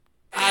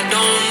I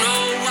don't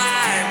know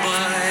why,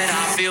 but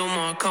I feel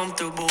more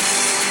comfortable.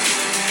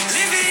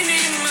 Living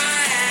in my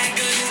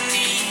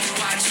agony,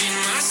 watching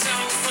my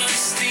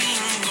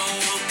self-esteem go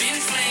up in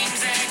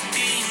flames,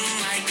 acting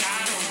like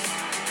I don't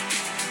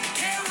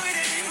care what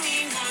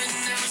anyone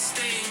else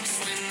thinks,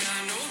 when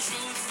I know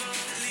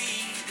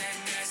truthfully that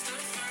that's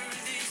the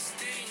furthest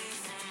thing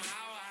from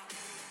how I.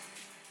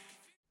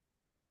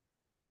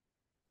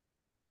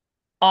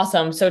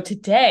 Awesome. So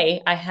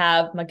today I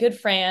have my good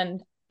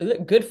friend.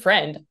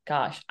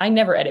 Gosh, I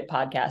never edit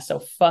podcasts, so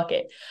fuck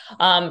it.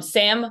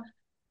 Sam,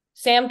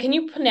 can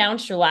you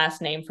pronounce your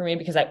last name for me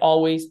because I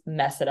always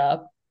mess it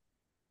up?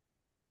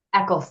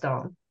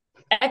 Ecclestone.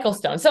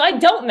 Ecclestone. So I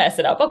don't mess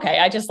it up. Okay,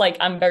 I just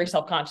I'm very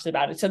self-conscious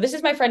about it. So this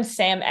is my friend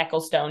Sam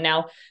Ecclestone.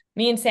 Now,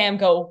 me and Sam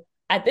go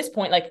at this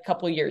point like a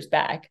couple of years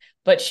back,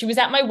 but she was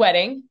at my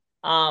wedding.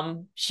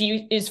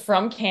 She is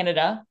from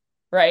Canada,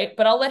 right?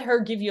 But I'll let her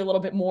give you a little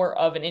bit more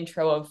of an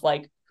intro of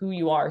like who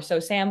you are. So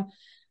Sam,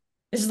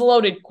 this is a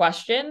loaded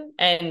question.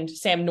 And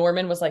Sam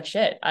Norman was like,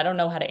 shit, I don't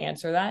know how to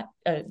answer that.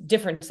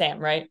 Different Sam,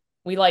 right?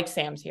 We like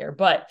Sam's here.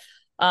 But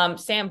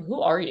Sam,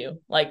 who are you?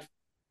 Like,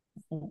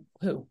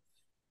 who?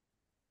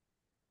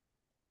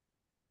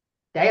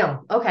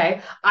 Damn.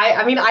 Okay.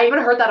 I mean, I even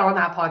heard that on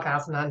that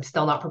podcast, and I'm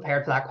still not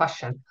prepared for that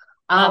question.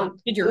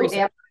 Did your Who research.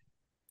 am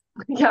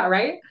yeah,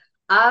 right?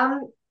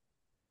 Um,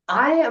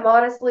 I am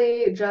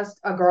honestly just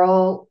a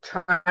girl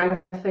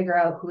trying to figure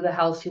out who the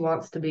hell she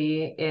wants to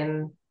be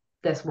in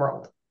this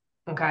world.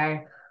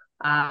 Okay.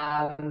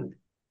 I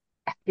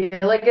feel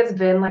like it's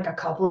been like a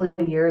couple of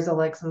years of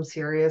like some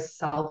serious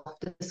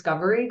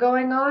self-discovery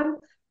going on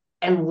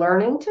and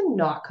learning to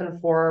not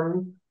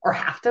conform or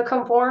have to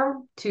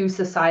conform to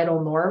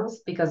societal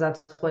norms because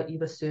that's what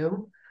you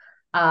assume.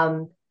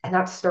 And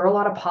that stir a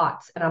lot of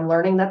pots. And I'm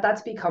learning that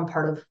that's become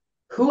part of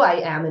who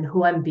I am and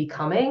who I'm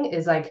becoming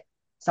is like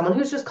someone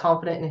who's just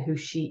confident in who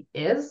she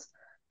is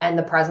and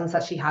the presence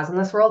that she has in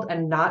this world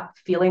and not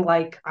feeling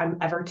like I'm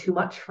ever too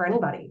much for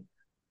anybody.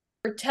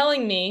 You're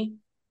telling me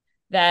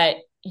that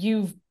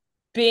you've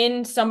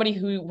been somebody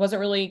who wasn't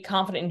really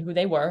confident in who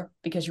they were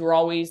because you were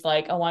always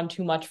like, oh, I'm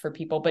too much for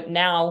people. But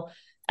now,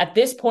 at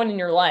this point in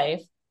your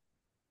life,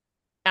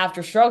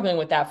 after struggling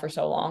with that for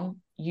so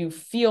long, you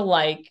feel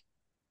like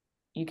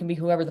you can be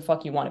whoever the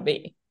fuck you want to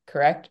be,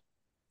 correct?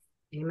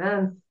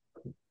 Amen.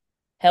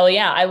 Hell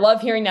yeah. I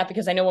love hearing that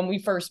because I know when we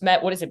first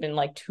met, what has it been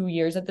like 2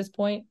 years at this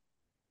point?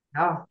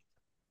 Yeah.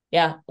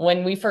 Yeah.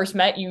 When we first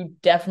met, you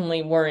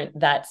definitely weren't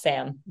that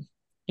Sam.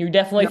 You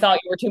definitely No, thought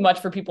you were too much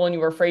for people and you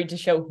were afraid to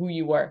show who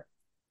you were.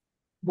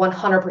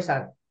 100%.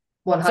 So,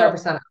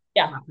 100%.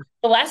 yeah,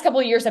 the last couple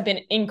of years have been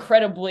an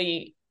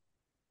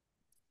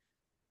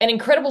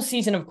incredible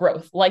season of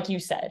growth, like you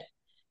said.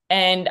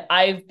 And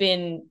I've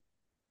been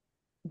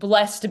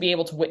blessed to be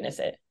able to witness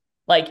it.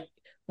 Like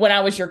when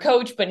I was your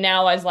coach, but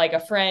now as like a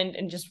friend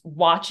and just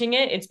watching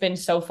it, it's been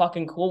so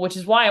fucking cool, which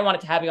is why I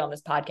wanted to have you on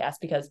this podcast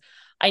because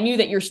I knew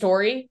that your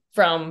story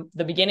from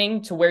the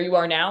beginning to where you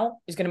are now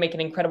is going to make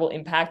an incredible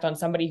impact on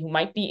somebody who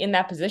might be in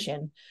that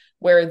position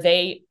where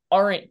they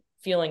aren't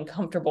feeling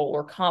comfortable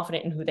or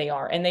confident in who they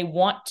are and they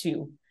want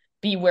to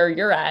be where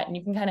you're at, and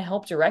you can kind of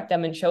help direct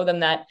them and show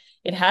them that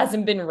it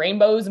hasn't been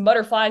rainbows and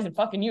butterflies and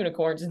fucking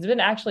unicorns. It's been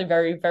actually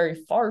very, very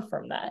far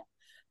from that.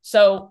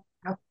 So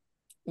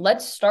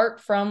let's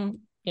start from,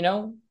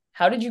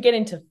 how did you get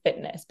into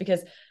fitness?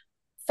 Because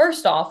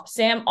first off,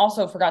 Sam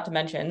also forgot to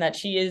mention that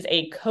she is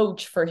a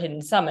coach for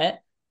Hidden Summit.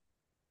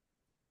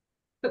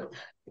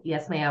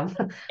 Yes, ma'am.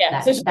 Yeah,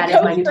 That so she's a that is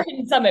coach my new for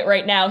Hidden Summit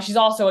right now. She's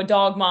also a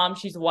dog mom.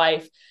 She's a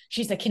wife.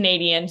 She's a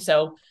Canadian,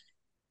 so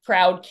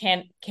proud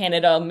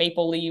Canada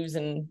maple leaves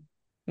and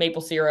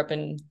maple syrup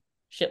and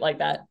shit like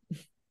that.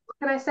 what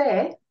can I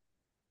say?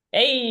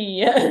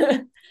 Hey.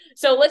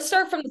 So let's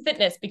start from the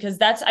fitness because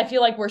that's I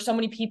feel like where so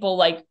many people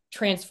like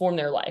transform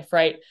their life,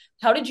 right?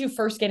 How did you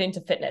first get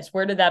into fitness?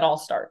 Where did that all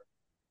start?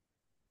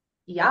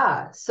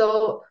 Yeah.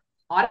 So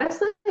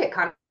honestly, it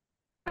kind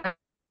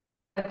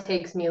of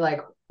takes me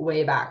like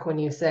way back when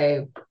you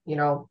say,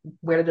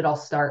 where did it all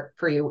start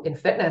for you in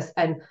fitness?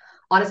 And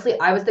honestly,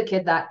 I was the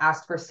kid that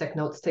asked for sick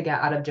notes to get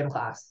out of gym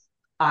class.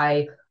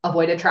 I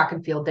avoided track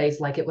and field days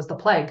like it was the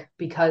plague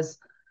because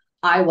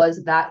I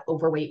was that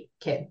overweight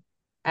kid.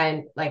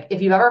 And like,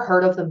 if you've ever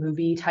heard of the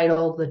movie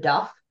titled The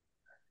Duff,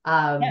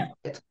 Yeah.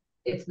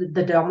 it's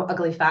the dumb,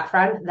 ugly, fat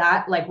friend.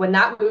 That like when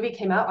that movie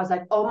came out, I was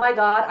like, oh my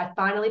God, I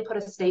finally put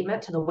a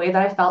statement to the way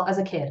that I felt as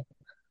a kid.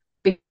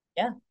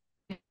 Yeah.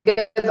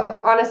 Because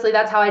honestly,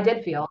 that's how I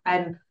did feel.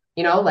 And,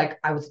 like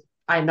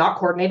I'm not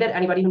coordinated.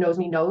 Anybody who knows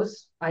me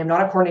knows I am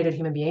not a coordinated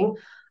human being.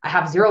 I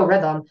have zero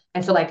rhythm.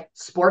 And so, like,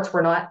 sports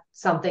were not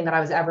something that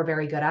I was ever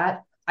very good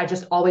at. I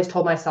just always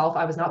told myself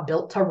I was not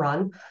built to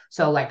run.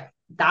 So, like,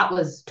 that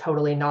was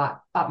totally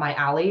not up my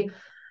alley.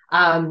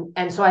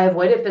 And so I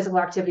avoided physical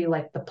activity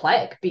like the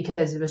plague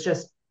because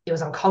it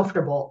was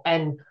uncomfortable.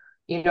 And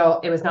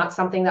it was not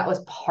something that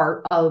was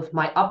part of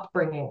my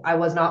upbringing. I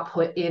was not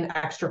put in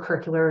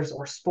extracurriculars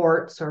or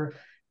sports or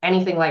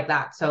anything like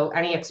that. So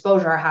any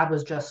exposure I had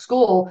was just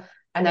school.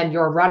 And then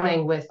you're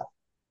running with,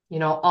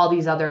 all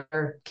these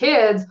other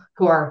kids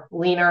who are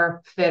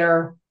leaner,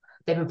 fitter.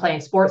 They've been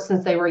playing sports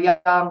since they were young.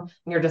 And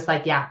you're just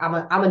like, yeah,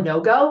 I'm a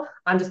no-go.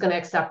 I'm just going to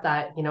accept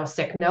that,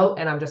 sick note,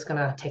 and I'm just going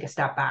to take a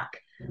step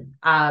back.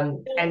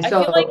 And I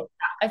feel like so,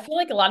 I feel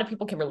like a lot of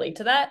people can relate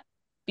to that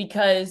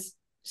because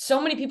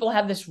so many people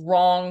have this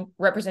wrong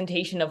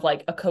representation of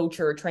like a coach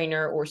or a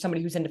trainer or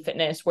somebody who's into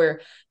fitness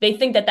where they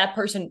think that that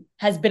person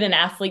has been an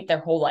athlete their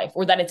whole life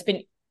or that it's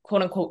been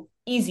quote unquote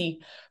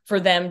easy for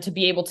them to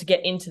be able to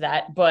get into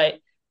that. But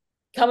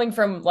coming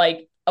from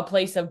like a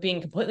place of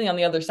being completely on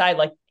the other side,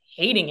 like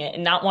hating it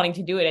and not wanting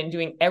to do it and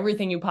doing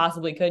everything you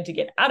possibly could to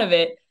get out of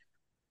it,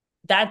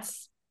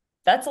 that's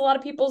a lot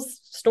of people's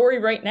story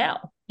right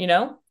now, you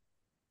know?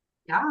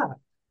 yeah.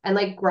 And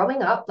like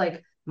growing up,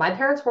 like my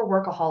parents were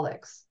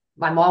workaholics.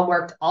 My mom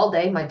worked all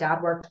day, my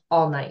dad worked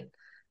all night.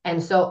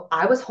 And so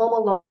I was home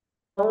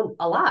alone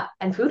a lot,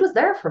 and food was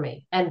there for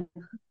me. And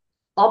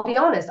I'll be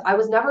honest, I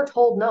was never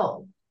told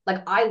no.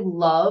 Like I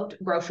loved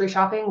grocery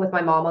shopping with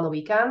my mom on the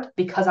weekend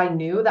because I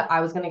knew that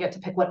I was going to get to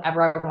pick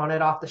whatever I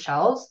wanted off the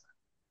shelves.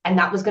 And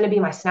that was going to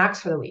be my snacks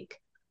for the week.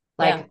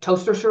 Yeah. Like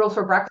toaster strudels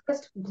for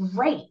breakfast,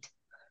 great.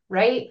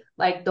 Right?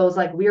 Like those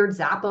like weird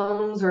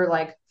Zappums or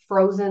like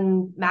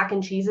frozen mac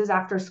and cheeses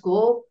after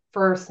school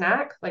for a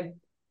snack, like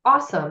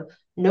awesome.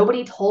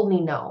 Nobody told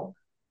me no.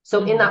 So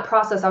in Mm-hmm. that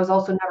process, I was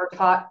also never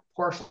taught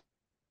portion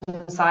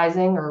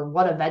sizing or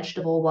what a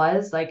vegetable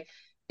was. Like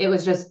it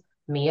was just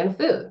me and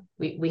food.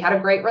 We had a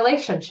great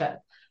relationship.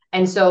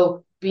 And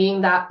so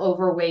being that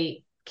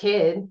overweight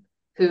kid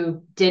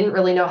who didn't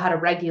really know how to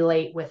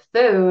regulate with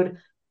food,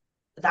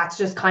 that's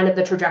just kind of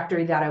the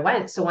trajectory that I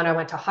went. So when I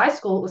went to high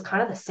school, it was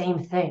kind of the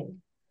same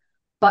thing.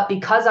 But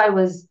because I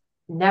was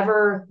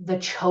never the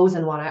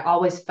chosen one, I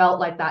always felt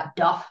like that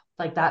duff,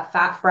 like that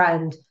fat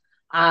friend,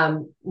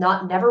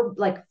 not never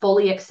like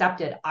fully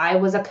accepted. I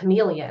was a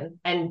chameleon.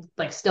 And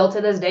like still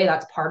to this day,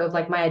 that's part of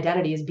like my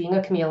identity is being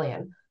a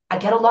chameleon. I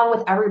get along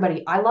with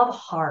everybody. I love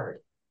hard,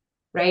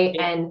 right?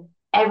 Yeah. And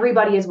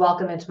everybody is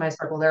welcome into my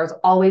circle. There's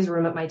always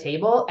room at my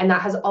table. And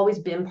that has always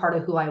been part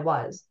of who I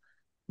was.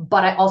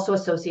 But I also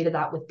associated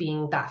that with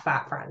being that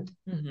fat friend.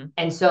 Mm-hmm.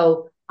 And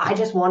so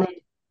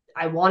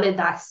I wanted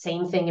that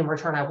same thing in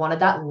return. I wanted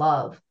that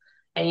love.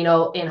 And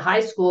in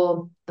high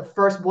school, the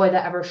first boy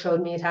that ever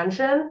showed me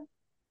attention,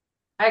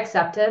 I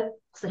accepted.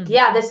 It's like, Mm-hmm.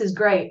 yeah, this is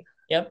great.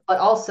 Yep. But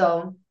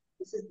also,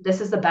 this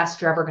is the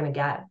best you're ever gonna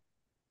get.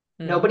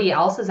 Mm. Nobody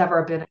else has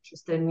ever been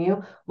interested in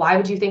you. Why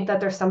would you think that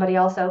there's somebody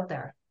else out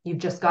there? You've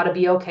just got to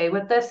be okay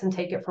with this and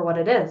take it for what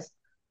it is.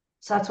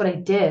 So that's what I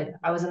did.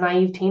 I was a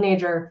naive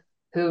teenager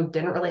who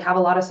didn't really have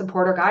a lot of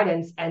support or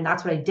guidance. And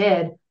that's what I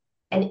did.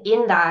 And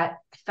in that,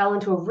 I fell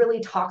into a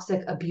really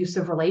toxic,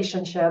 abusive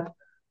relationship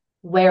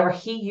where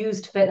he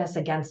used fitness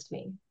against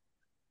me.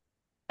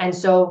 And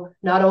so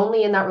not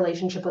only in that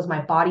relationship was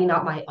my body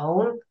not my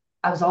own,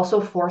 I was also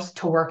forced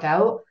to work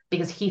out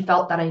because he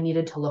felt that I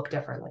needed to look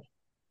differently.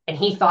 And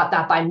he thought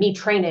that by me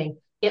training,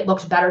 it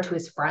looked better to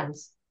his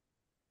friends.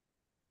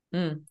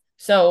 Mm.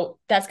 So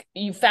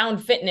you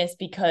found fitness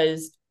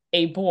because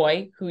a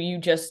boy who you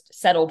just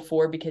settled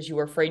for because you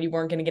were afraid you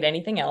weren't going to get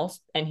anything else,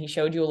 and he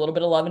showed you a little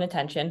bit of love and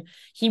attention.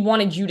 He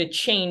wanted you to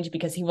change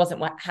because he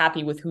wasn't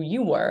happy with who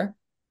you were.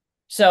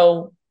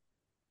 So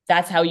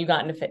that's how you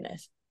got into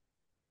fitness.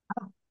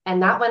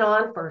 And that went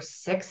on for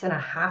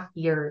 6.5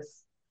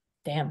 years.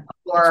 Damn. That's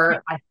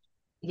Or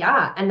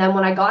yeah. And then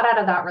when I got out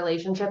of that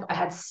relationship, I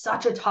had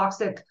such a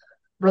toxic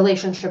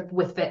relationship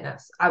with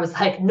fitness. I was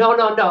like, no,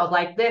 no, no,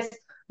 like this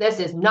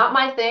is not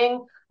my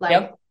thing. Like,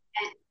 Yep.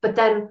 but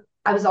then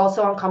I was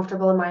also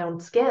uncomfortable in my own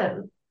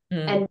skin.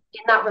 And Mm.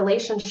 in that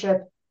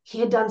relationship, he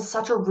had done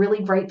such a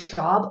really great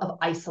job of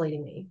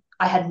isolating me.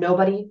 I had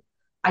nobody.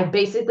 I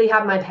basically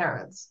had my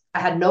parents. I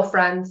had no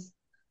friends.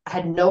 I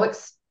had no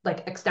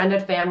like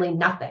extended family,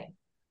 nothing.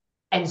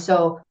 And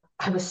so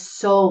I was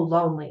so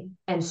lonely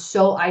and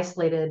so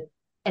isolated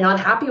and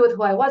unhappy with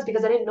who I was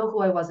because I didn't know who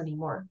I was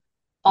anymore.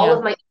 All Yeah.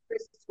 of my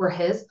interests were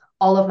his,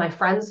 all of my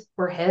friends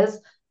were his.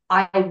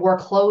 I wore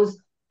clothes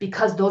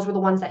because those were the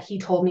ones that he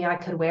told me I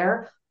could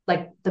wear.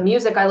 Like the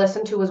music I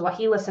listened to was what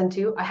he listened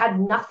to. I had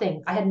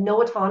nothing, I had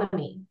no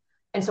autonomy.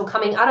 And so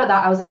coming out of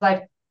that, I was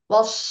like,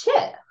 well,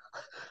 shit,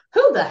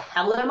 who the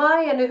hell am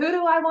I and who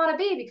do I want to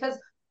be? Because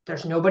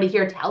there's nobody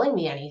here telling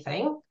me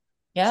anything. So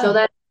Yeah.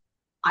 then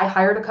I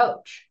hired a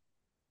coach.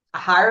 I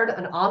hired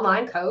an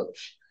online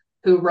coach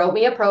who wrote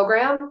me a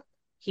program.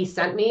 He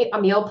sent me a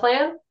meal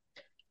plan.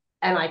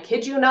 And I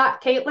kid you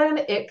not,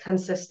 Caitlin, it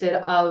consisted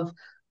of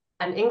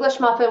an English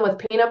muffin with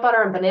peanut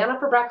butter and banana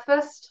for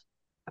breakfast,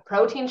 a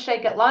protein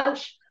shake at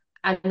lunch,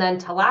 and then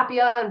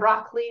tilapia and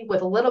broccoli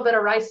with a little bit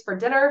of rice for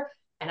dinner.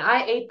 And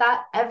I ate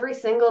that every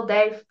single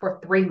day for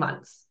 3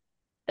 months.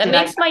 That Did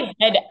I? makes my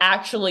head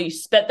actually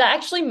spit. That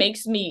actually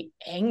makes me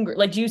angry.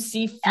 Like, do you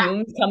see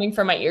fumes coming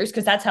from my ears?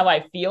 Because that's how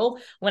I feel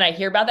when I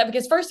hear about that.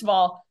 Because first of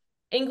all,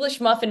 English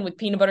muffin with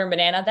peanut butter and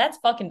banana, that's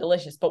fucking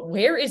delicious. But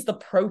where is the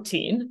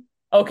protein?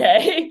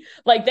 Okay.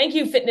 Like, thank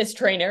you, fitness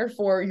trainer,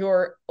 for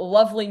your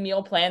lovely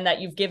meal plan that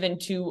you've given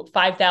to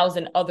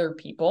 5,000 other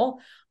people.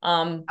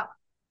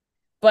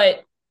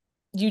 But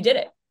you did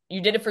it.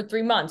 You did it for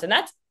 3 months. And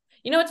that's,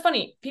 it's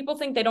funny. People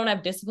think they don't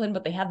have discipline,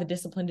 but they have the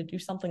discipline to do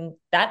something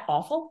that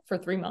awful for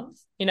 3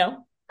 months,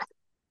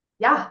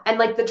 Yeah. And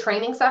like the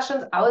training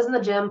sessions, I was in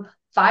the gym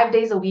 5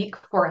 days a week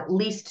for at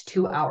least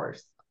 2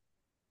 hours.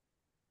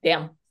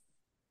 Damn.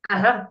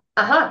 Uh-huh.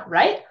 Uh-huh.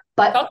 Right.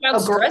 But Talk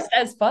about a girl, stressed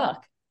as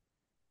fuck.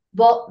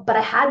 well, but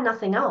I had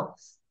nothing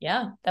else.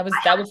 Yeah. That was I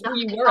that had was who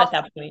you nothing were at else.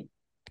 that point.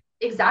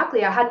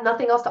 Exactly. I had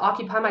nothing else to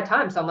occupy my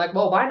time. So I'm like,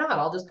 well, why not?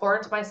 I'll just pour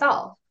into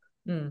myself.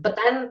 Mm. But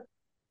then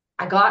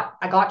I got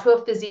to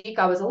a physique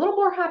I was a little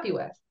more happy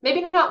with.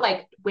 Maybe not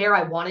like where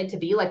I wanted to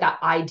be, like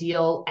that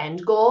ideal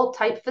end goal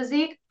type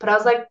physique, but I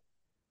was like,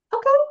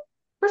 okay,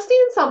 we're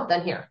seeing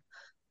something here.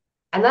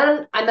 And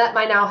then I met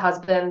my now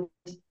husband,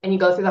 and you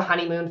go through the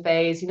honeymoon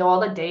phase, all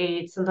the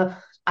dates and the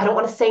I don't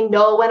want to say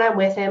no when I'm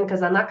with him because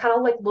then that kind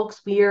of like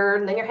looks weird.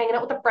 And then you're hanging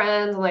out with the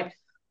friends and like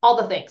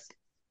all the things.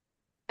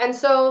 And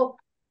so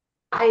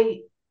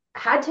I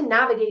had to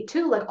navigate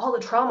too, like all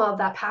the trauma of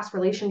that past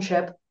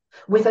relationship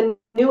with a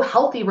new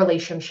healthy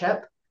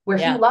relationship where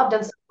he Yeah. loved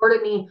and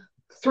supported me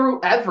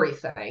through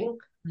everything.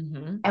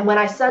 Mm-hmm. And when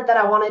I said that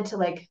I wanted to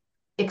like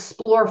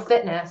explore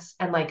fitness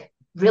and like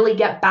really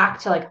get back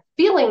to like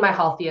feeling my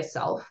healthiest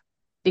self,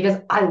 because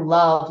I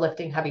love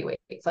lifting heavy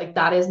weights. Like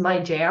that is my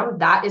jam.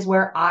 That is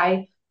where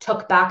I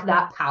took back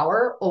that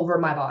power over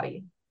my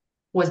body,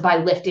 was by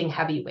lifting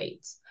heavy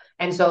weights.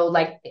 And so,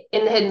 like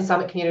in the Hidden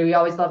Summit community, we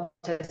always love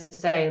to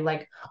say,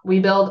 like, we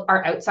build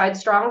our outside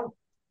strong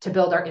to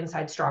build our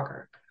inside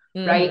stronger,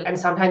 right? Mm-hmm. And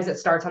sometimes it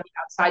starts on the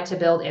outside to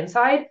build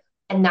inside.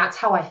 And that's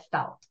how I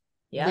felt.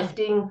 Yeah.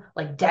 Lifting,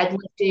 like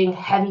deadlifting,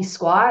 heavy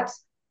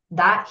squats,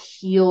 that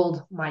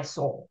healed my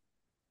soul,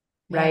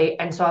 Yeah. right?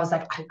 And so I was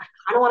like, I kind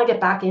of want to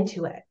get back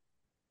into it.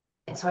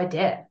 And so I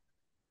did.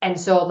 And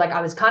so like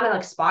I was kind of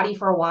like spotty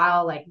for a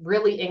while, like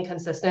really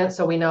inconsistent.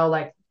 So we know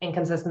like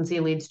inconsistency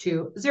leads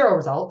to zero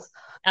results.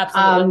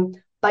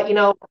 Absolutely. But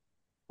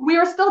we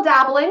were still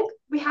dabbling.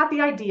 We had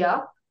the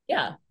idea.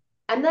 Yeah.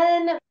 And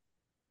then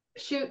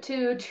shoot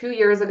to 2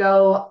 years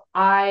ago,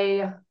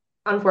 I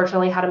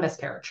unfortunately had a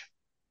miscarriage.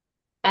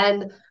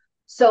 And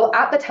so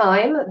at the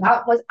time,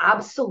 that was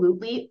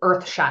absolutely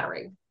earth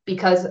shattering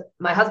because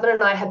my husband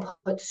and I had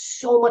put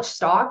so much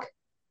stock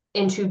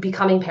into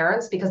becoming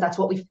parents because that's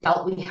what we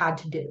felt we had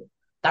to do.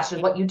 That's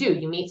just what you do.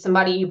 You meet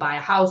somebody, you buy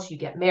a house, you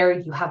get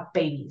married, you have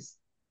babies.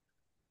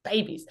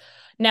 Babies.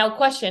 Now,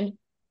 question,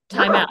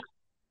 time Yeah. out.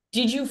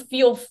 Did you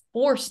feel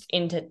forced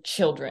into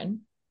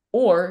children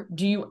or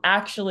do you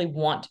actually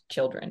want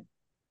children?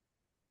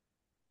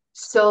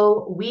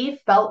 So we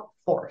felt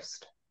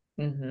forced.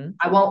 Mm-hmm.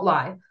 I won't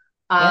lie.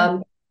 Yeah.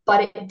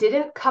 But it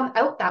didn't come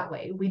out that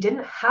way. We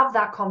didn't have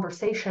that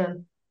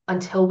conversation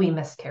until we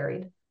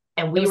miscarried.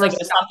 And It we was were like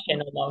an stuck.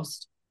 assumption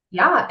almost.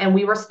 Yeah. And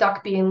we were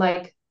stuck being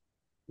like,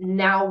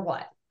 now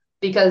what?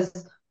 Because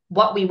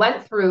what we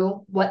went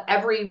through, what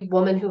every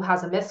woman who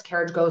has a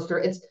miscarriage goes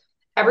through, it's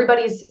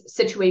everybody's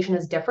situation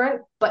is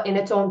different, but in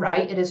its own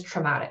right, it is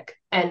traumatic.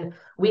 And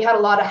we had a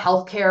lot of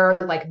healthcare,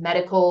 like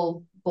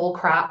medical bull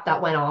crap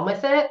that went on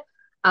with it.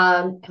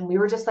 And we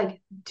were just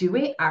like, do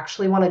we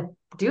actually want to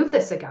do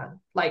this again?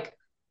 Like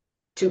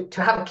to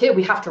have a kid,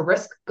 we have to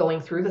risk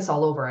going through this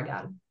all over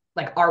again.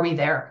 Like, are we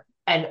there?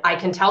 And I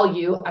can tell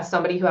you, as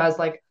somebody who has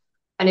like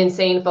an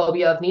insane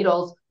phobia of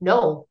needles,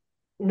 no,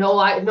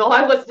 I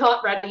was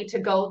not ready to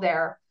go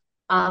there.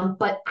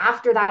 But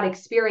after that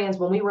experience,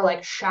 when we were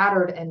like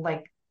shattered and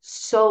like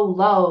so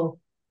low,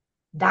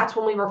 that's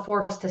when we were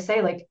forced to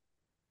say, like,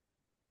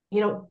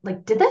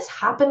 like, did this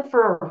happen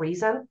for a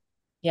reason?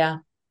 Yeah.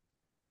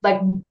 Like,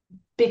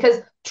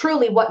 because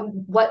truly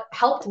what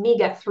helped me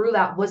get through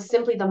that was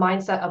simply the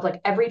mindset of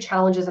like every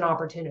challenge is an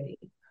opportunity.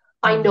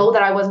 I Mm-hmm. know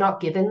that I was not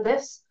given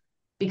this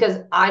because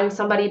I'm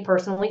somebody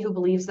personally who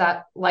believes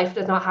that life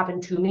does not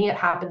happen to me, it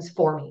happens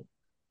for me.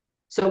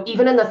 So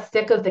even in the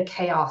thick of the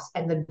chaos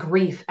and the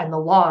grief and the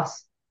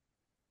loss,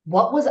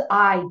 what was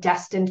I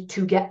destined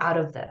to get out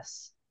of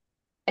this?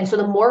 And so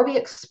the more we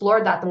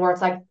explored that, the more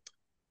it's like,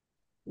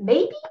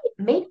 maybe,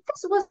 maybe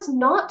this was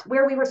not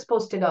where we were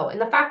supposed to go. And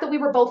the fact that we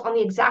were both on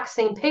the exact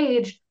same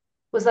page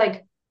was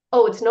like,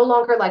 oh, it's no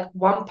longer like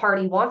one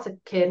party wants a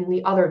kid and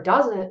the other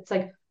doesn't. It's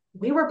like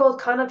we were both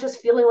kind of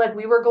just feeling like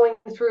we were going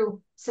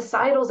through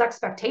societal's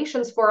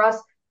expectations for us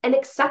and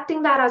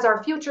accepting that as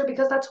our future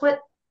because that's what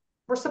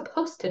we're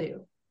supposed to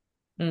do.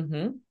 Mm-hmm.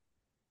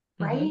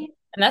 Mm-hmm. Right?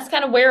 And that's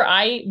kind of where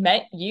I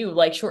met you,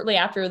 like shortly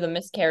after the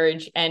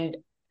miscarriage. And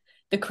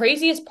the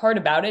craziest part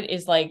about it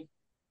is like,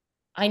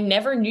 I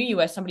never knew you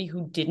as somebody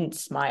who didn't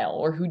smile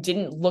or who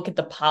didn't look at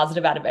the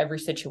positive out of every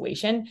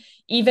situation,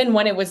 even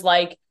when it was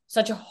like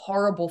such a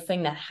horrible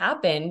thing that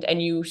happened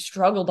and you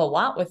struggled a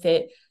lot with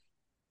it.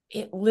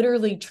 It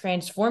literally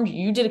transformed you.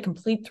 You did a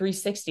complete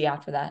 360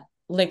 after that.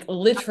 Like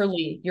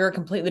literally, you're a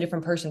completely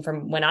different person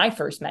from when I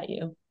first met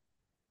you.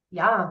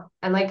 Yeah.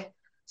 And like,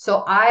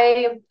 so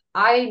I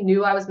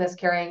knew I was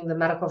miscarrying. The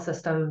medical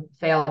system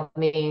failed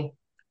me.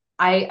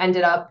 I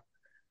ended up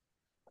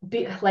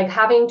like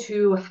having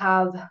to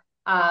have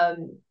I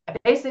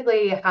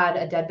basically had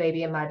a dead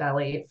baby in my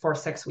belly for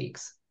 6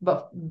 weeks.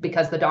 but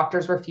because the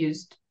doctors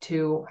refused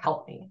to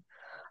help me.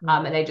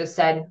 Mm. And they just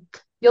said,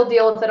 you'll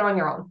deal with it on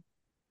your own.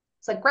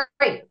 It's like,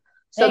 great.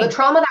 So the Thanks.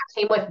 trauma that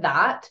came with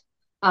that,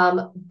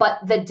 but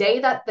the day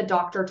that the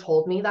doctor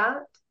told me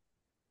that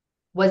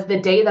was the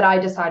day that I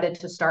decided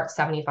to start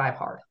 75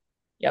 hard.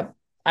 Yep.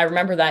 I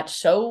remember that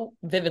so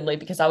vividly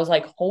because I was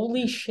like,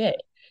 holy shit.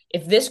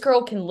 If this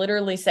girl can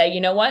literally say,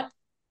 you know what?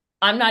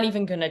 I'm not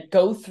even going to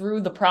go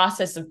through the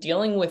process of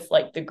dealing with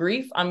like the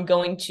grief. I'm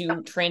going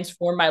to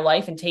transform my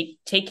life and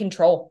take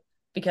control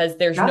because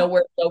there's Yeah,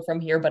 nowhere to go from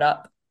here but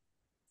up.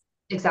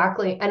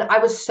 exactly. And I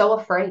was so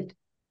afraid.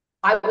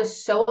 I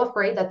was so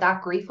afraid that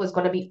that grief was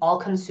going to be all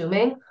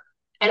consuming.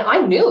 And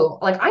I know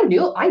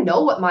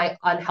what my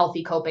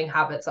unhealthy coping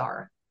habits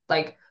are.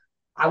 Like,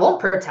 I won't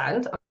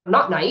pretend. I'm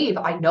not naive.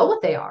 I know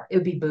what they are. It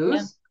would be Yeah.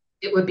 booze.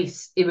 It would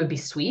be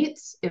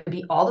sweets. It would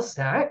be all the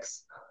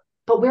snacks.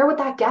 But where would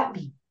that get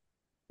me?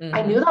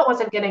 I knew Mm-hmm. that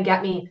wasn't going to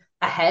get me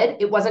ahead.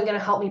 It wasn't going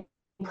to help me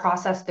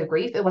process the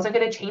grief. It wasn't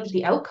going to change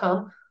the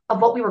outcome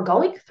of what we were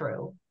going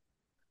through.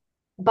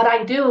 But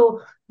I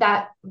knew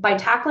that by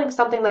tackling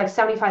something like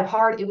 75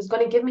 hard, it was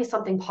going to give me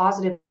something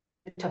positive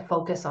to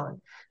focus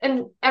on.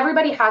 And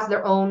everybody has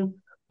their own,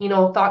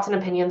 thoughts and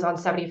opinions on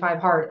 75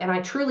 hard. And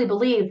I truly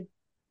believe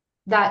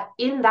that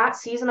in that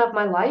season of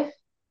my life,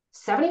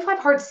 75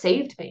 hard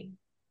saved me.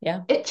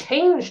 Yeah. It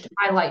changed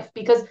my life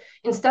because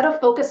instead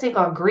of focusing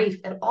on grief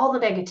and all the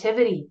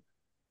negativity,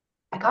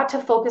 I got to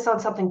focus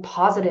on something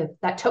positive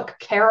that took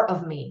care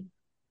of me.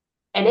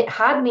 And it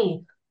had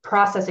me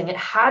processing, it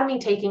had me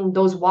taking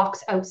those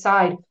walks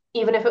outside,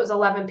 even if it was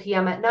 11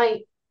 p.m. at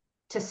night,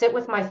 to sit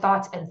with my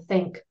thoughts and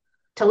think,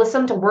 to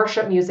listen to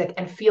worship music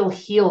and feel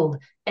healed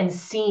and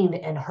seen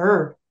and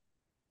heard.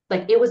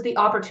 Like it was the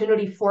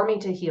opportunity for me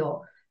to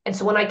heal. And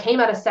so when I came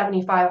out of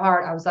 75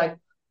 hard, I was like,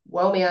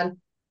 whoa, man,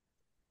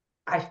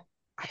 I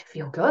I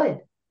feel good.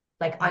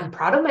 Like Yeah. I'm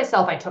proud of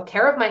myself. I took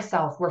care of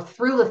myself. We're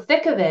through the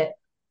thick of it.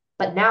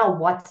 But now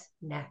what's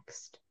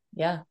next?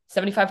 Yeah.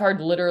 75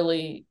 hard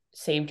literally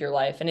saved your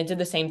life. And it did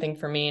the same thing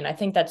for me. And I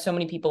think that so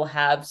many people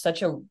have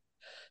such a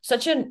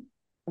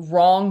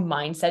wrong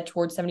mindset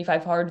towards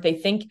 75 hard. They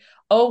think,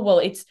 oh, well,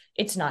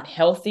 it's not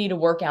healthy to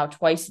work out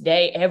twice a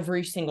day,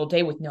 every single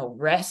day with no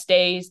rest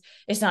days.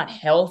 It's not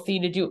healthy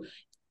to do.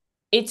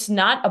 It's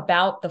not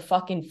about the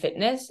fucking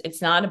fitness.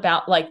 It's not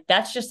about like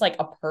that's just like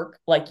a perk.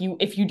 Like you,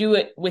 if you do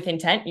it with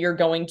intent, you're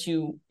going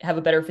to have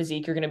a better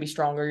physique, you're going to be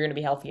stronger, you're going to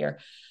be healthier.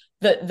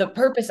 The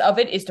purpose of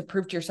it is to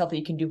prove to yourself that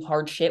you can do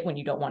hard shit when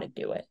you don't want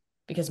to do it.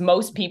 Because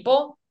most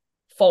people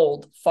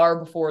fold far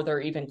before they're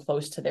even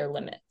close to their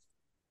limit.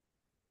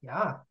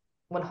 Yeah,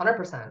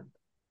 100%.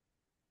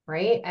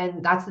 Right.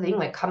 And that's the thing,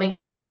 like coming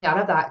out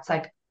of that, it's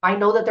like, I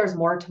know that there's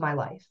more to my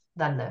life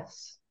than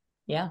this.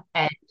 Yeah.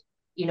 And,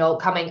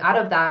 coming out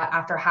of that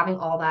after having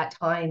all that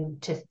time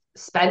to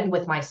spend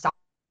with myself,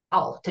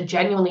 to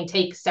genuinely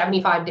take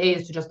 75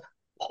 days to just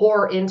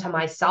pour into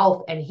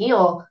myself and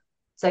heal,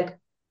 it's like,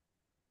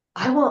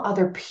 I want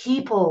other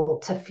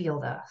people to feel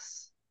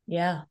this.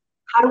 Yeah.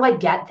 How do I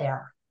get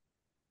there?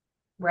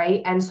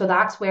 Right. And so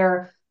that's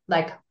where,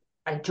 like,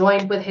 I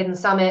joined with Hidden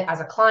Summit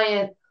as a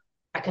client.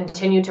 I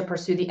continue to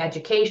pursue the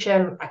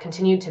education. I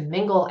continue to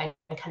mingle and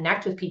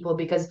connect with people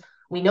because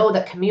we know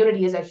that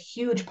community is a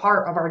huge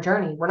part of our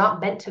journey. We're not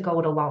meant to go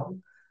it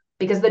alone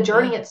because the Yeah.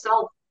 journey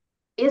itself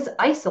is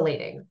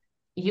isolating.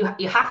 You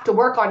have to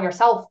work on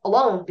yourself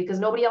alone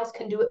because nobody else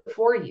can do it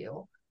for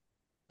you,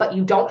 but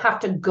you don't have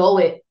to go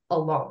it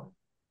alone,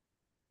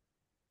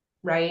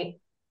 right?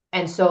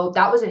 And so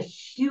that was a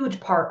huge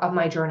part of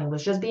my journey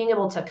was just being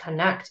able to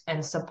connect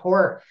and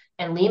support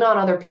and lean on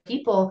other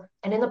people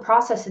and in the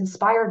process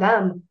inspire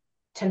them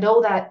to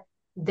know that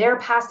their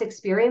past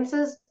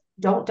experiences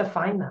don't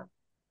define them.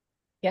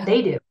 Yeah.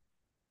 They do.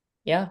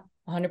 Yeah.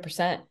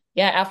 100%.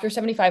 Yeah. After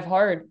 75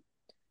 hard,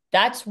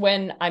 that's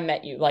when I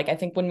met you. Like, I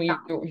think when you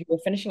were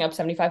finishing up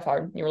 75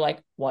 hard, you were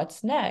like,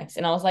 what's next?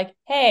 And I was like,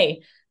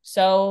 hey,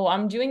 so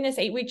I'm doing this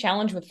 8-week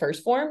challenge with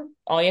First Form.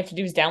 All you have to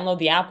do is download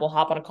the app. We'll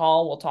hop on a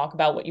call. We'll talk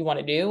about what you want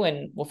to do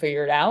and we'll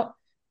figure it out.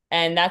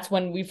 And that's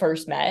when we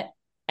first met.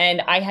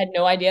 And I had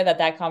no idea that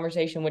that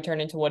conversation would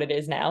turn into what it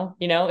is now.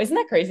 Isn't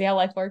that crazy how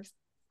life works?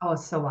 Oh,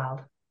 it's so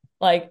wild.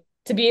 Like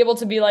to be able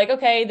to be like,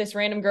 okay, this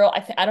random girl,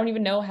 I don't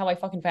even know how I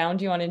fucking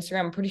found you on Instagram.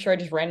 I'm pretty sure I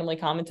just randomly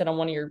commented on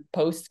one of your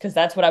posts because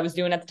that's what I was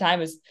doing at the time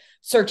was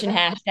searching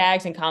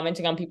hashtags and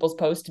commenting on people's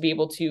posts to be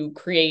able to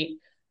create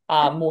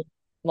more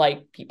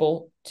like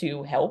people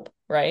to help,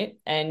 right?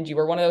 And you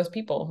were one of those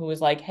people who was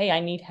like, hey, I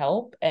need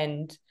help.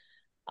 And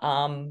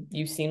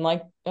you seem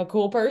like a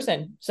cool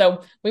person.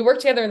 So we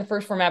worked together in the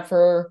First Form app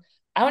for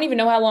I don't even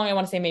know how long. I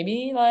want to say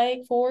maybe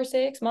like 4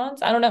 6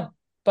 months. I don't know.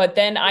 But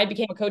then I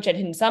became a coach at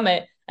Hidden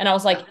Summit and I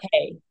was like,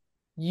 hey,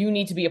 you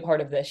need to be a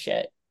part of this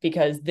shit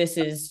because this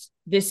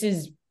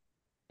is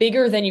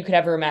bigger than you could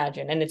ever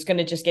imagine. And it's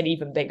gonna just get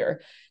even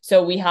bigger.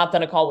 So we hopped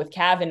on a call with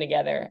Kevin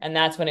together. And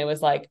that's when it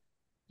was like,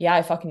 yeah,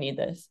 I fucking need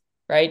this.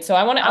 Right. So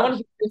I want to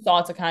hear your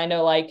thoughts of kind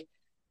of like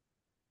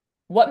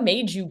what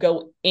made you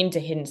go into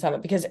Hidden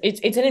Summit? Because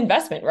it's an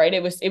investment, right?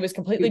 It was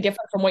completely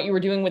different from what you were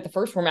doing with the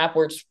First Form app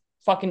where it's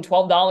fucking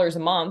 $12 a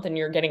month and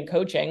you're getting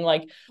coaching.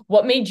 Like,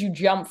 what made you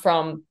jump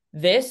from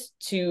this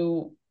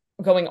to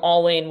going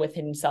all in with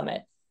Hidden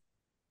Summit?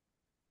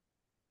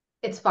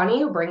 It's funny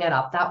you bring it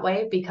up that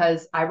way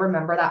because I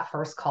remember that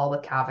first call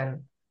with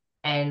Kevin,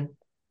 and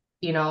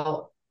you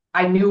know,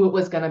 I knew it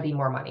was going to be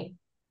more money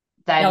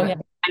Oh yeah.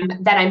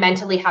 than I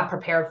mentally had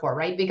prepared for,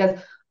 right? Because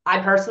I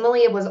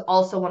personally was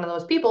also one of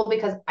those people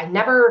because I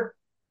never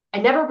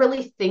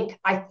really think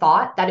I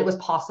thought that it was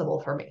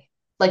possible for me.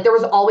 Like there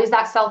was always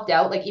that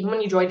self-doubt. Like even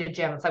when you joined a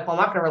gym, it's like, well,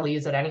 I'm not going to really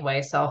use it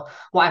anyway. So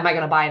why am I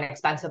going to buy an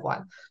expensive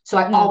one? So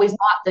I Mhm. always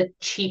bought the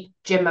cheap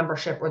gym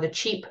membership or the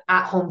cheap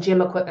at-home gym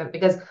equipment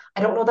because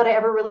I don't know that I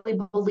ever really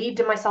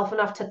believed in myself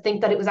enough to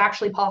think that it was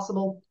actually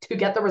possible to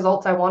get the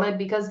results I wanted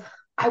because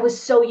I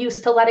was so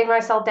used to letting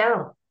myself down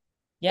that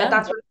Yeah.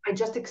 that's what I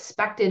just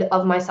expected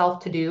of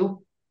myself to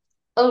do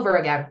over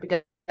again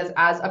because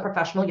as a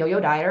professional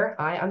yo-yo dieter,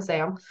 hi, I'm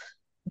Sam,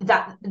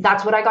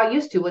 that's what I got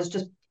used to was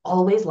just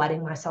always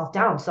letting myself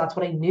down. So that's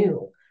what I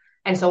knew.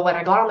 And so when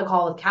I got on the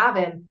call with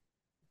Kevin,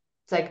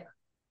 it's like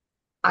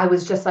I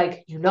was just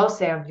like,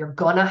 Sam, you're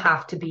gonna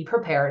have to be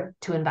prepared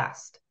to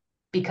invest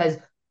because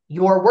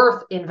you're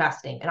worth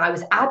investing. And I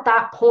was at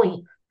that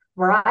point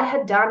where I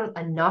had done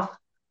enough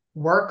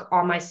work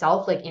on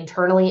myself, like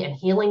internally and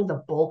healing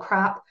the bull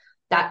crap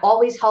that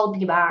always held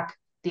me back.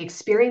 The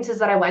experiences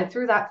that I went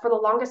through that for the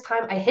longest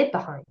time, I hid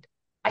behind.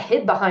 I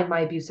hid behind my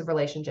abusive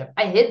relationship.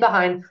 I hid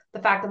behind the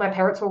fact that my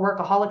parents were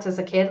workaholics as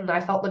a kid and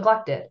I felt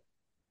neglected.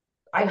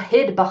 I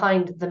hid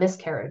behind the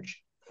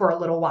miscarriage for a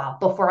little while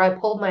before I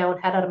pulled my own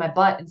head out of my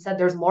butt and said,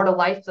 there's more to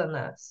life than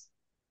this.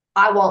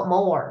 I want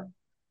more.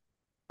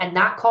 And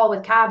that call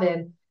with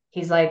Kevin,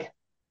 he's like,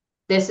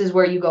 this is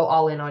where you go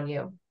all in on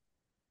you.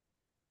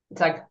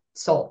 It's like,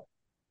 soul,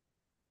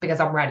 because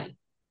I'm ready.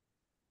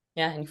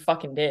 Yeah. And you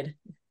fucking did.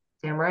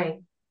 Damn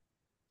right.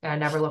 And I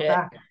never looked Shit.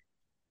 back.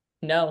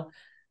 No.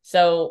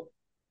 So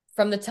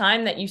from the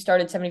time that you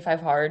started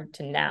 75 hard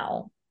to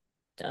now,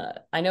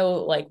 I know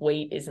like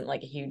weight isn't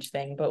like a huge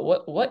thing, but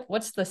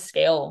what's the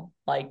scale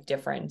like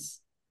difference?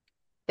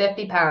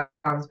 50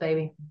 pounds,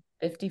 baby.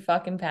 50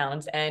 fucking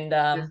pounds.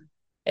 And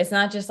it's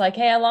not just like,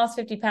 hey, I lost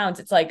 50 pounds.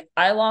 It's like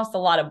I lost a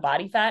lot of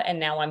body fat and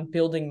now I'm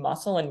building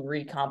muscle and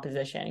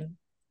recompositioning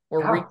or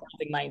Yeah.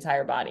 rebuilding my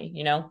entire body,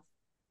 you know?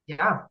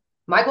 Yeah.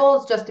 My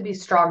goal is just to be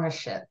strong as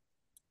shit.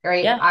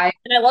 Right. Yeah.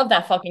 And I love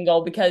that fucking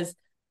goal because,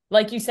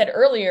 like you said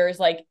earlier, is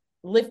like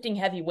lifting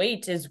heavy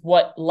weights is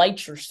what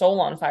lights your soul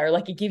on fire.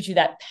 Like it gives you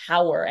that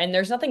power. And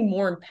there's nothing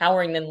more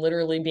empowering than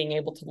literally being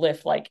able to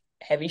lift like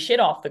heavy shit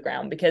off the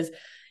ground. Because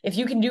if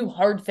you can do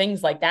hard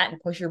things like that and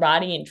push your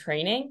body in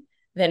training,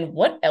 then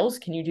what else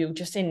can you do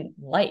just in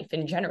life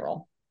in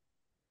general?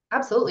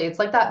 Absolutely. It's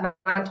like that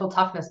mental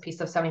toughness piece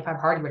of 75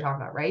 hard you were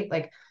talking about, right?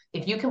 Like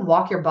if you can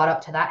walk your butt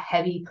up to that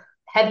heavy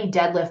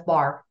deadlift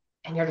bar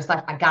and you're just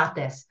like, I got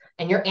this,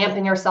 and you're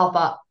amping yourself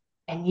up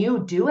and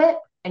you do it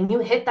and you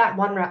hit that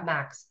 1 rep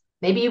max.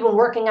 Maybe you've been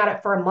working at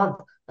it for a month.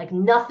 Like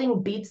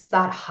nothing beats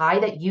that high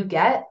that you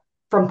get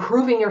from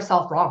proving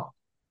yourself wrong,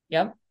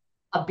 Yep.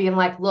 of being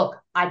like, look,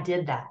 I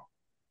did that.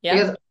 Yeah.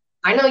 Because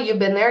I know you've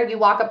been there. You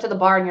walk up to the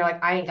bar and you're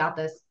like, I ain't got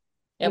this.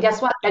 And Yep.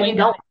 guess what? You Then you ain't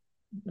got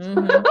don't. it.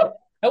 Mm-hmm.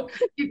 Nope.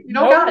 You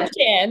don't got No it.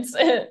 chance.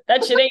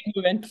 That shit ain't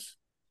moving.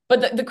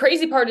 But the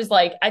crazy part is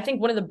like, I think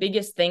one of the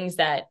biggest things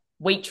that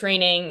weight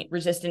training,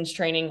 resistance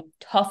training,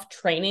 tough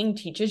training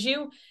teaches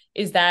you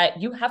is that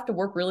you have to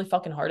work really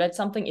fucking hard at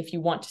something if you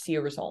want to see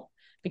a result.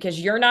 Because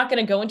you're not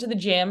going to go into the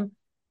gym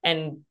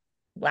and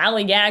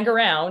lollygag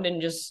around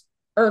and just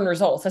earn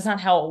results. That's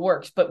not how it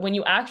works. But when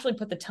you actually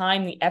put the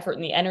time, the effort,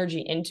 and the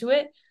energy into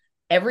it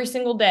every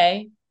single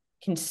day,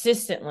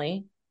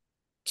 consistently,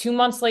 2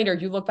 months later,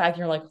 you look back and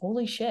you're like,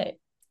 holy shit,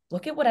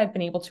 look at what I've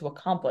been able to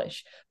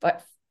accomplish.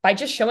 But by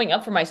just showing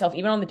up for myself,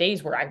 even on the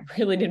days where I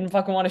really didn't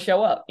fucking want to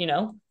show up, you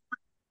know?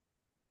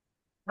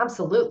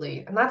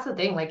 Absolutely. And that's the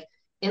thing. Like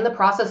in the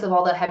process of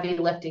all the heavy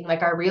lifting,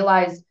 like I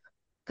realized,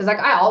 because like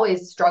I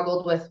always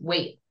struggled with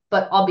weight,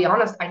 but I'll be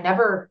honest, I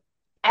never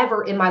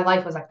ever in my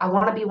life was like, I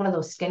want to be one of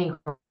those skinny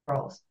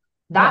girls.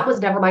 That Yeah. was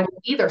never my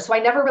goal either. So I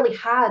never really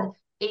had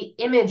a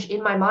image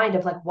in my mind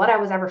of like what I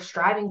was ever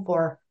striving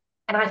for.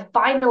 And I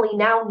finally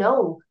now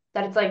know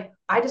that it's like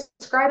I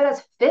describe it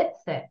as fit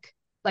thick.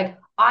 Like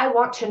I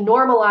want to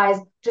normalize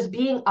just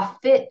being a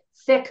fit,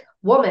 thick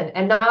woman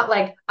and not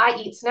like I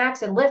eat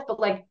snacks and lift, but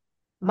like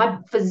my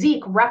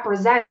physique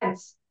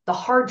represents the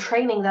hard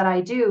training that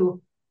I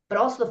do, but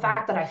also the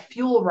fact that I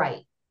fuel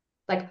right.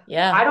 Like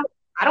Yeah. I don't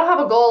I don't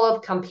have a goal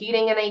of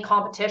competing in any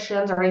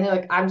competitions or anything.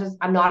 Like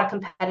I'm not a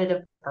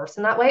competitive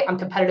person that way. I'm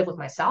competitive with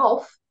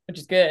myself, Which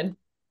is good.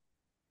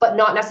 but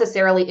not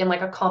necessarily in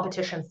like a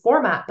competition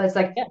format. But it's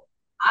like Yeah.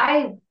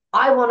 I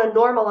I want to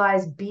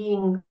normalize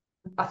being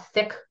a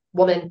thick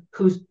woman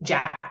who's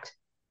jacked.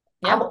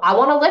 Yeah. I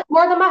want to lift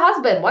more than my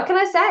husband. What can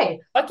I say?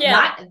 Fuck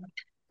yeah.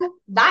 That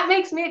that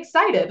makes me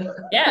excited.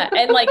 Yeah.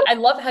 And like, I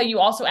love how you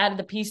also added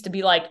the piece to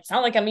be like, it's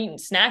not like I'm eating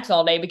snacks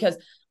all day, because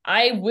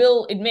I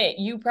will admit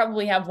you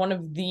probably have one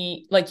of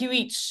the, like, you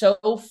eat so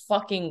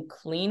fucking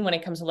clean when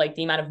it comes to like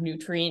the amount of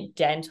nutrient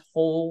dense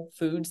whole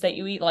foods that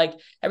you eat. Like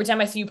every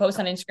time I see you post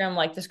on Instagram, I'm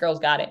like, this girl's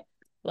got it.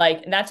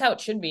 Like, and that's how it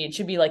should be. It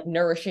should be like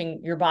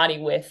nourishing your body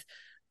with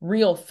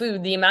real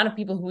food. The amount of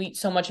people who eat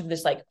so much of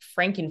this like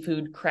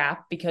frankenfood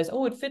crap because,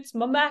 oh, it fits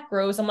my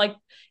macros. I'm like,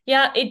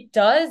 yeah, it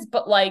does.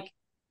 But like,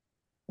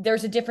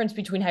 there's a difference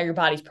between how your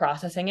body's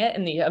processing it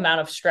and the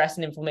amount of stress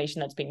and inflammation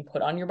that's being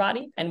put on your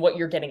body and what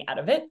you're getting out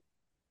of it.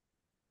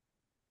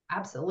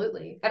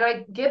 Absolutely. And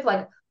I give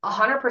like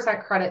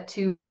 100% credit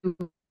to,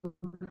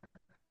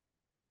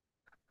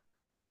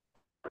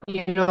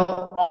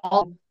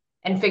 all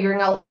and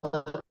figuring out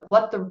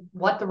what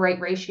the right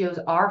ratios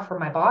are for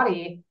my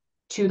body,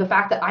 to the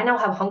fact that I now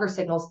have hunger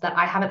signals that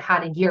I haven't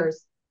had in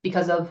years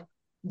because of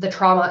the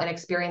trauma and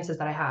experiences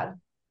that I had.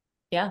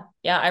 Yeah.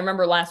 Yeah. I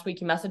remember last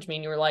week you messaged me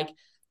and you were like,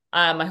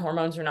 my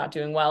hormones are not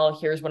doing well.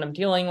 Here's what I'm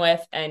dealing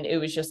with. And it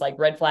was just like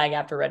red flag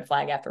after red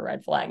flag after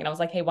red flag. And I was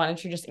like, hey, why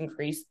don't you just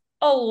increase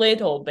a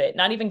little bit?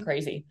 Not even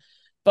crazy.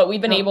 But we've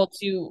been No. able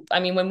to,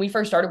 I mean, when we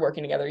first started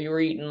working together, you were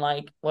eating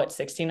like what,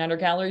 1,600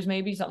 calories,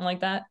 maybe something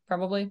like that,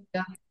 probably.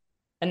 Yeah.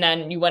 And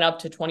then you went up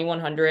to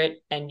 2,100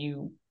 and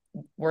you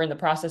were in the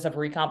process of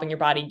recomping your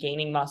body,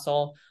 gaining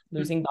muscle,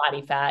 losing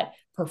body fat,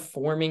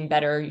 performing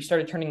better. You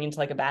started turning into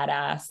like a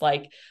badass.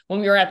 Like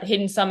when we were at the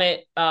Hidden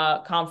Summit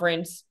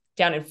conference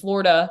down in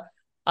Florida,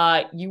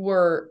 you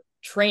were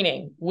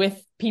training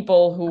with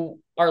people who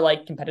are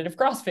like competitive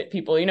CrossFit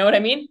people. You know what I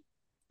mean?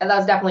 And that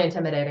was definitely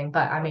intimidating,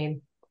 but I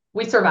mean,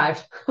 we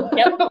survived. Yep. We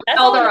That's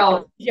held all our it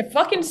own. is. You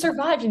fucking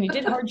survived and you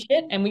did hard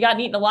shit and we got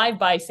eaten alive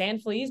by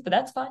sand fleas, but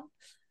that's fine.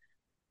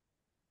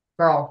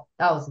 Girl,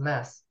 that was a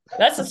mess.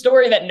 That's a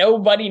story that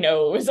nobody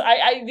knows.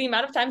 The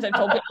amount of times I've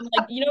told people, I'm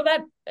like, you know,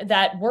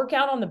 that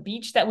workout on the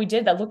beach that we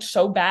did that looked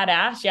so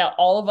badass. Yeah,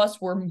 all of us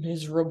were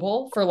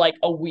miserable for like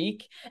a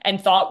week and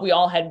thought we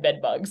all had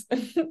bed bugs.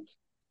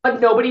 But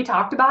nobody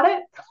talked about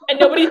it. And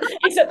nobody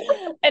except,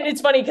 and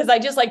it's funny because I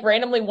just like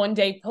randomly one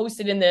day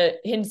posted in the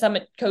Hidden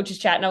Summit coaches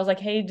chat and I was like,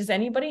 hey, does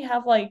anybody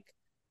have like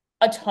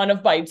a ton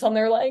of bites on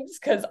their legs?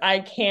 Because I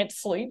can't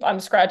sleep. I'm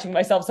scratching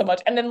myself so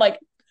much. And then like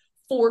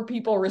 4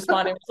 people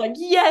responded. It was like,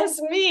 yes,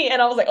 me.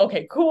 And I was like,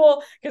 okay,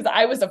 cool. Because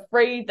I was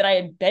afraid that I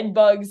had bed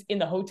bugs in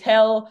the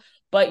hotel.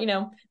 But you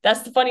know,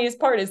 that's the funniest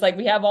part is like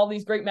we have all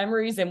these great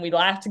memories and we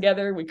laugh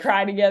together, we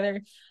cry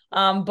together.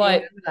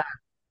 But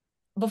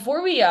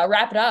before we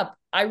wrap it up,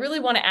 I really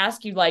want to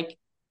ask you, like,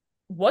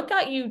 what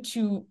got you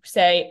to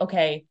say,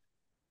 okay,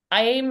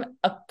 I'm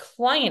a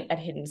client at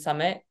Hidden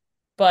Summit,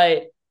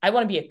 but I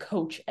want to be a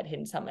coach at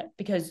Hidden Summit?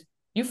 Because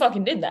you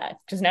fucking did that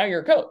because now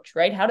you're a coach,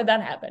 right? How did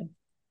that happen?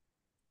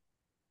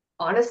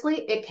 Honestly,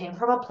 it came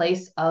from a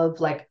place of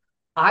like,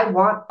 I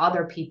want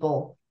other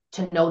people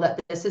to know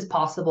that this is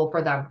possible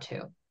for them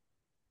too.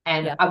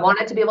 And Yeah. I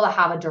wanted to be able to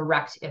have a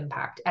direct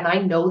impact. And I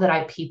know that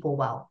I people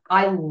well.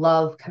 I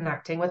love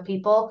connecting with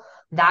people.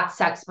 That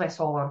sets my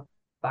soul on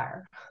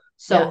fire. Yeah.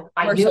 So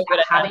I We're knew so that good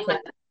at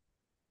that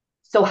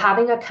too.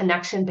 having a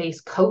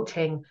connection-based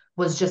coaching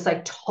was just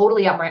like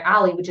totally up my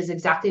alley, which is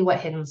exactly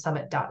what Hidden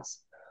Summit does.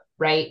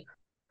 Right.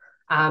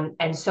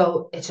 And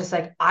so it's just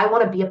like, I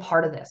want to be a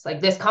part of this. Like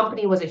this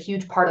company was a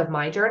huge part of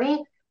my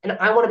journey. And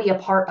I want to be a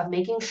part of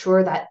making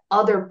sure that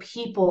other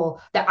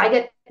people, that I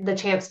get the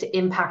chance to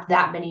impact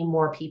that many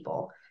more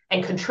people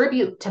and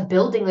contribute to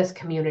building this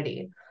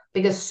community,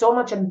 because so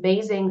much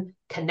amazing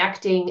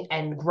connecting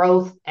and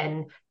growth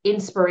and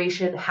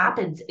inspiration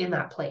happens in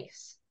that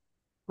place.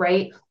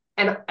 Right.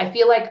 And I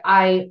feel like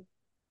I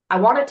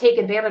want to take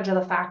advantage of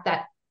the fact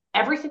that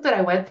everything that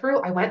I went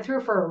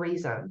through for a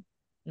reason.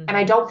 And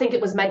I Mm-hmm. don't think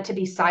it was meant to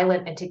be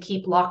silent and to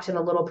keep locked in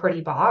a little pretty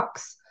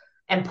box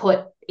and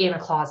put in a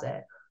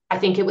closet. I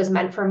think it was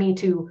meant for me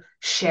to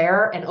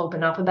share and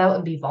open up about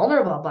and be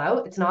vulnerable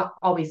about. It's not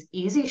always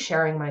easy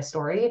sharing my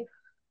story,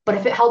 but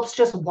if it helps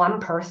just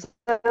one person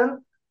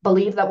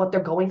believe that what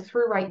they're going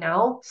through right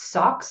now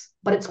sucks,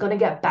 but it's going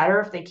to get better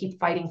if they keep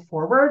fighting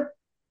forward,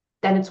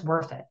 then it's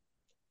worth it.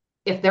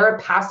 If there are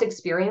past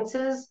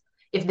experiences,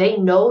 if they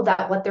know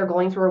that what they're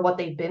going through or what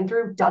they've been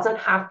through doesn't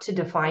have to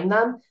define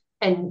them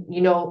and,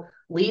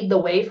 lead the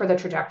way for the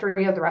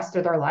trajectory of the rest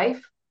of their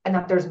life, and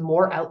that there's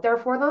more out there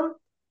for them,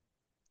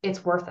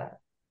 it's worth it.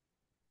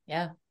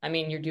 Yeah. I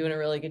mean, you're doing a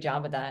really good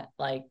job of that.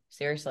 Like,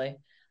 seriously.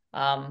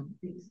 Um,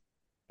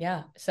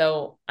 yeah.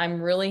 So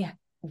I'm really,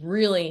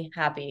 really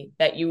happy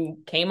that you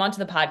came onto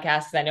the podcast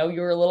because I know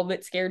you were a little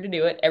bit scared to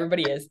do it.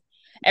 Everybody is.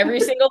 Every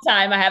single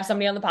time I have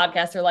somebody on the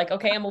podcast, they're like,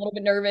 okay, I'm a little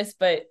bit nervous,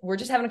 but we're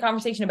just having a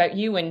conversation about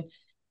you. And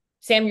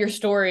Sam, your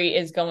story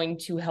is going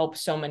to help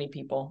so many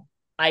people.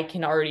 I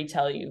can already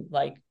tell you,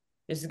 like,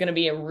 this is going to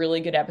be a really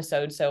good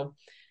episode. So,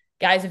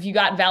 guys, if you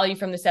got value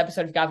from this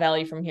episode, if you got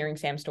value from hearing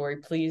Sam's story,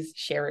 please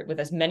share it with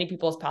as many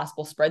people as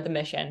possible. Spread the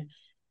mission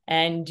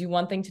and do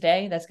one thing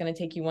today that's going to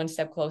take you one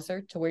step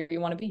closer to where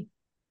you want to be.